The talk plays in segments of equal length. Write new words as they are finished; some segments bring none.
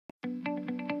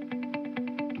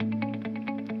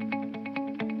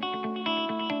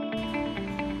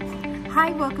Hi,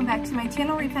 welcome back to my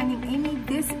channel, Refining Amy.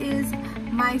 This is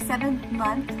my 7th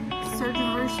month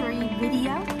Surgiversary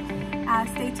video.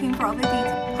 Stay tuned for all the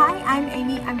details. Hi, I'm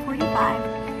Amy. I'm 45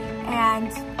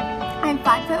 and I'm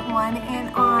 5'1",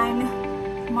 and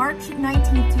on March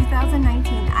 19,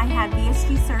 2019, I had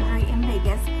VSG surgery in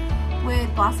Vegas with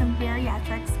Blossom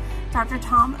Bariatrics. Dr.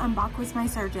 Tom Umbach was my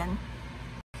surgeon.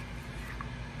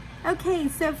 Okay,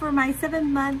 so for my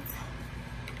 7-month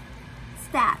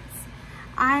stats,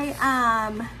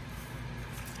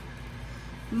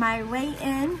 my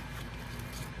weigh-in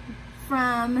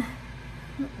for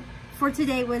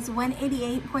today was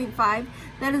 188.5.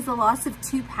 That is a loss of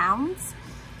 2 pounds,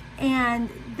 and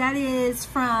that is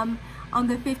from on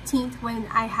the 15th when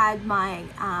I had my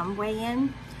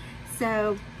weigh-in.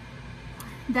 So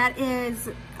that is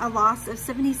a loss of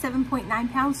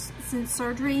 77.9 pounds since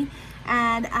surgery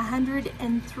and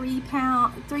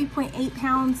 3.8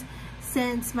 pounds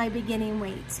since my beginning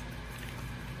weight.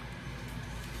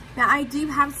 Now I do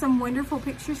have some wonderful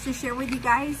pictures to share with you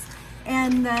guys,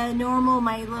 and the normal,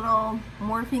 my little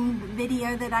morphing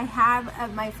video that I have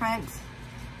of my front,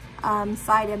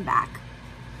 side and back.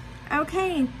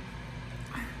 Okay,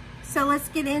 so let's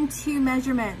get into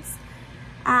measurements.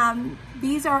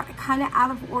 These are kind of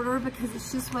out of order because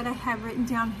it's just what I have written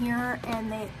down here,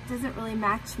 and it doesn't really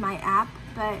match my app,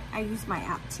 but I use my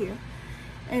app too.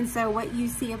 And so what you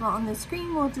see on the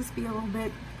screen will just be a little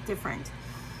bit different.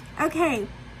 Okay,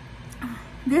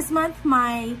 this month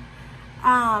my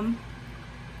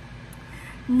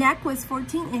neck was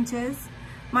 14 inches,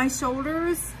 my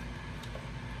shoulders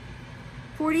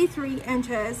 43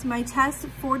 inches, my chest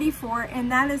 44, and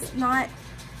that's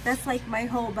like my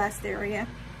whole bust area.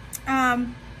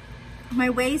 My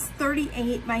waist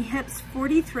 38, my hips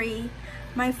 43,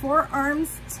 my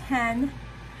forearms 10,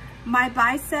 my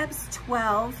biceps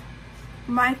 12,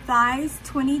 my thighs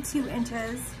 22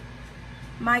 inches,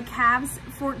 my calves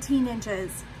 14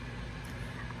 inches.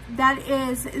 That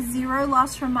is 0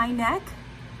 loss from my neck,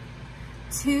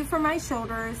 2 from my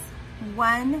shoulders,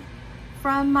 1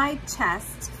 from my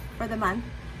chest for the month,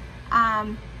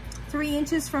 3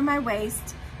 inches from my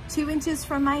waist, 2 inches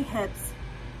from my hips,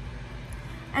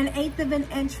 1/8 of an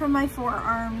inch from my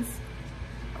forearms,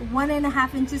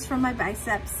 1.5 inches from my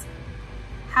biceps,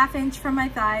 1/2 inch from my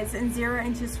thighs, and 0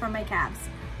 inches from my calves.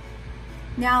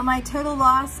 Now my total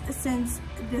loss since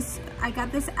I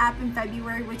got this app in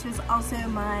February, which was also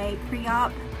my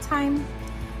pre-op time.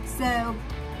 So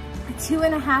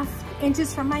 2.5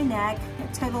 inches from my neck,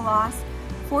 total loss,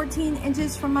 14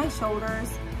 inches from my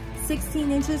shoulders,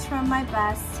 16 inches from my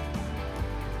bust,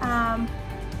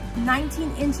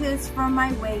 19 inches from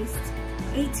my waist,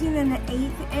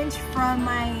 18.1 inch from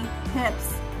my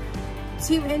hips,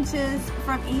 2 inches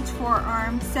from each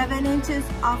forearm, 7 inches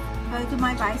off both of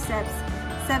my biceps,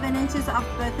 7 inches off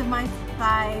both of my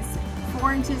thighs,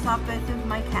 4 inches off both of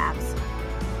my calves.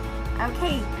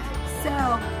 Okay,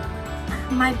 so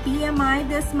my BMI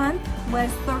this month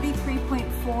was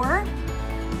 33.4.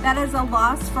 That is a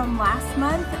loss from last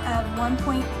month of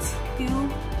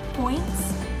 1.2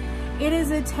 points. It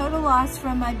is a total loss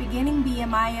from my beginning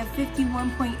BMI of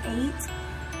 51.8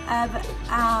 of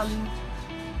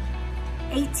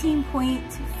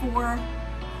 18.4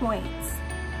 points.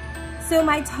 So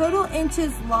my total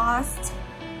inches lost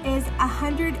is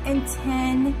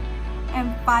 110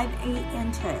 and 5/8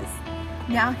 inches.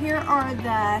 Now here are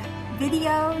the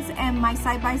videos and my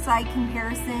side-by-side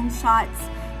comparison shots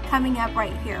coming up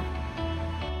right here.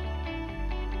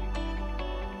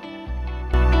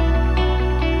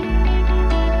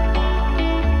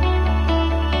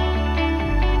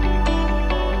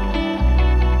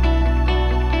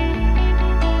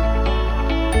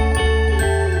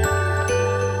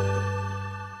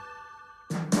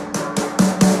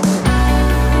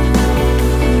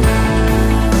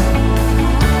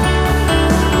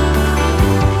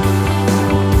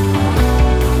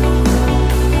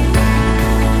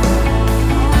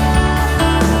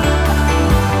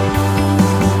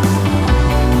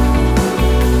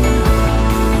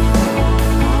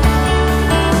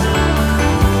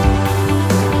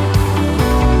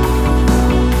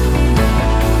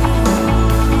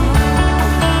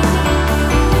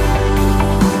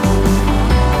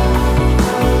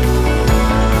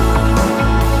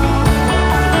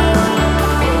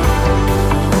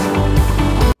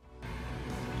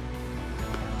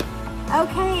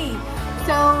 Okay,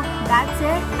 so that's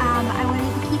it. I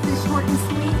wanted to keep this short and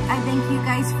sweet. I thank you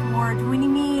guys for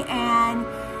joining me, and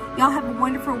y'all have a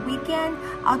wonderful weekend.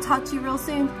 I'll talk to you real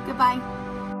soon. Goodbye.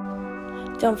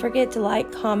 Don't forget to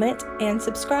like, comment, and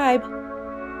subscribe.